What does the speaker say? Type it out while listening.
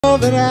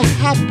love and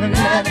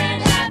happiness.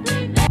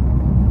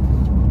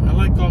 I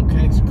like all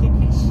kinds of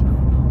cookies.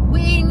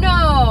 We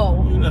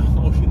know. You know,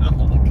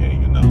 okay,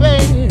 you know.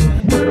 Baby,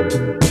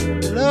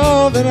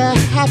 love and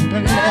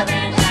happiness.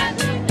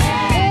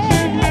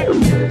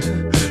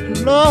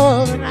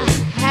 Love and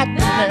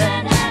happiness.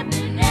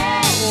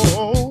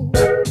 Oh.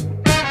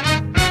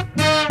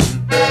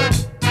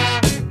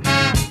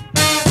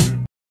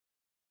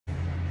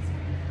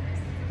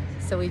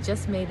 So we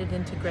just made it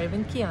into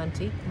Graven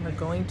Chianti, and we're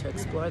going to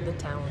explore the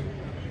town.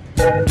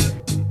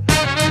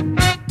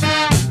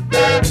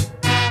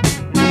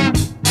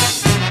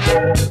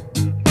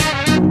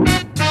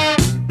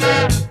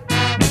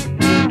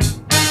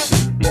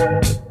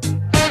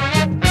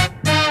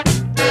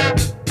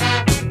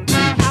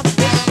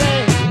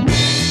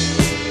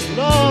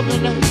 Love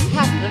and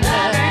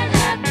happiness.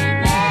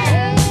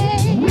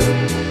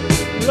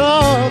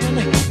 Love and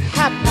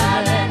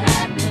happiness.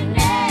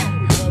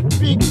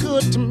 Be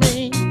good to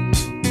me,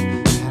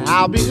 and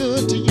I'll be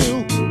good to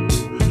you.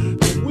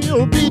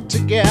 We'll be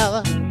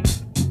together,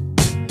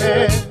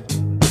 yeah.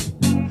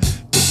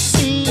 To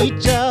see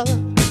each other,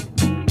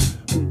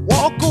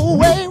 walk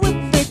away with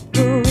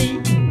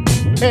victory,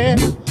 yeah.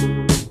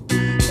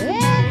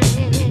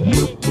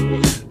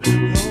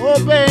 Oh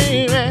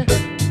baby,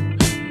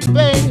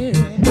 baby,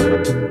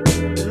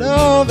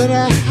 love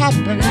and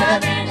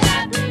happiness.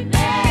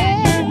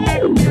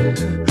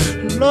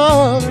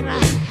 Love and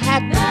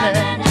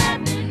happiness.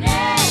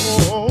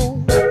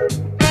 Oh.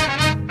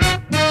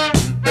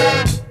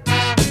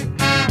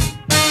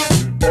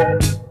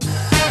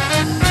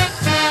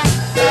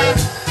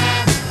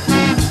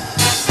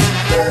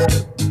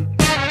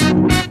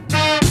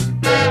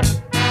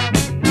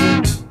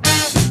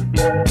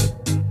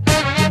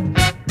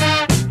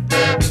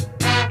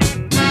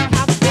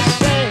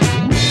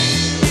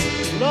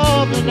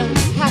 Love and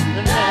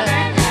happiness.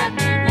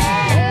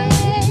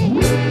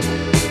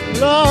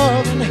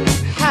 Love and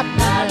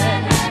happiness.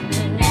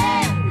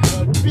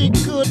 Be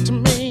good to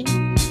me,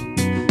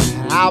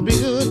 and I'll be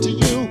good to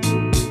you.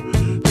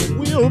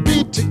 We'll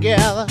be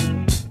together,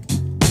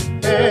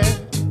 yeah.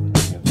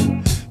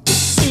 To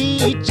see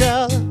each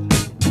other,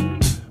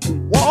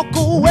 walk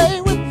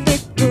away with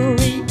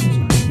victory,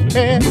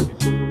 yeah.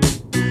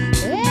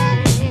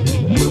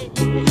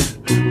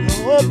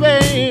 Oh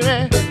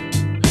baby,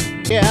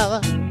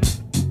 together,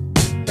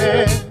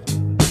 yeah.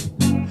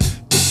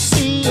 To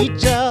see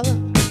each other,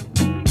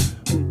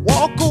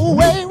 walk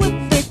away with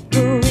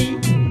victory,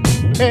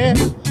 yeah.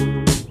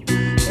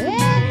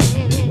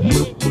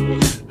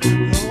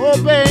 Oh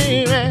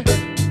baby,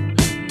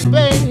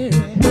 baby,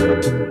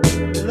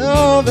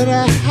 love and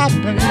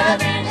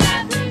happiness.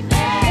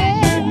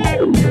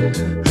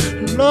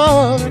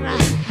 Love and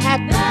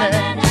happiness.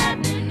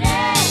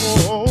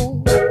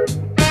 Oh.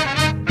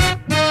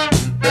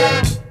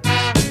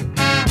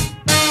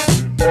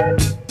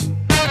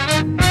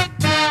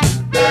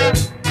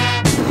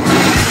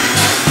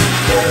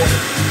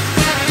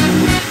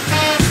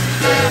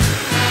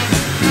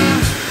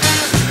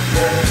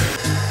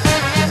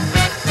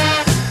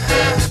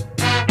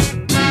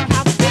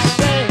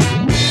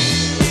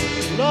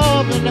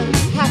 Love and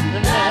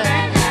happiness.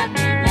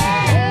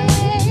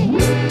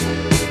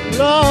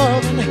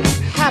 Love and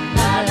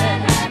happiness.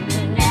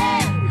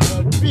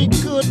 Be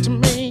good to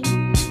me,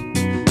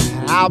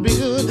 and I'll be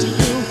good to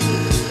you.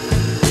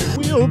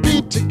 We'll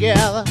be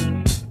together,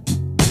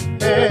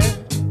 yeah.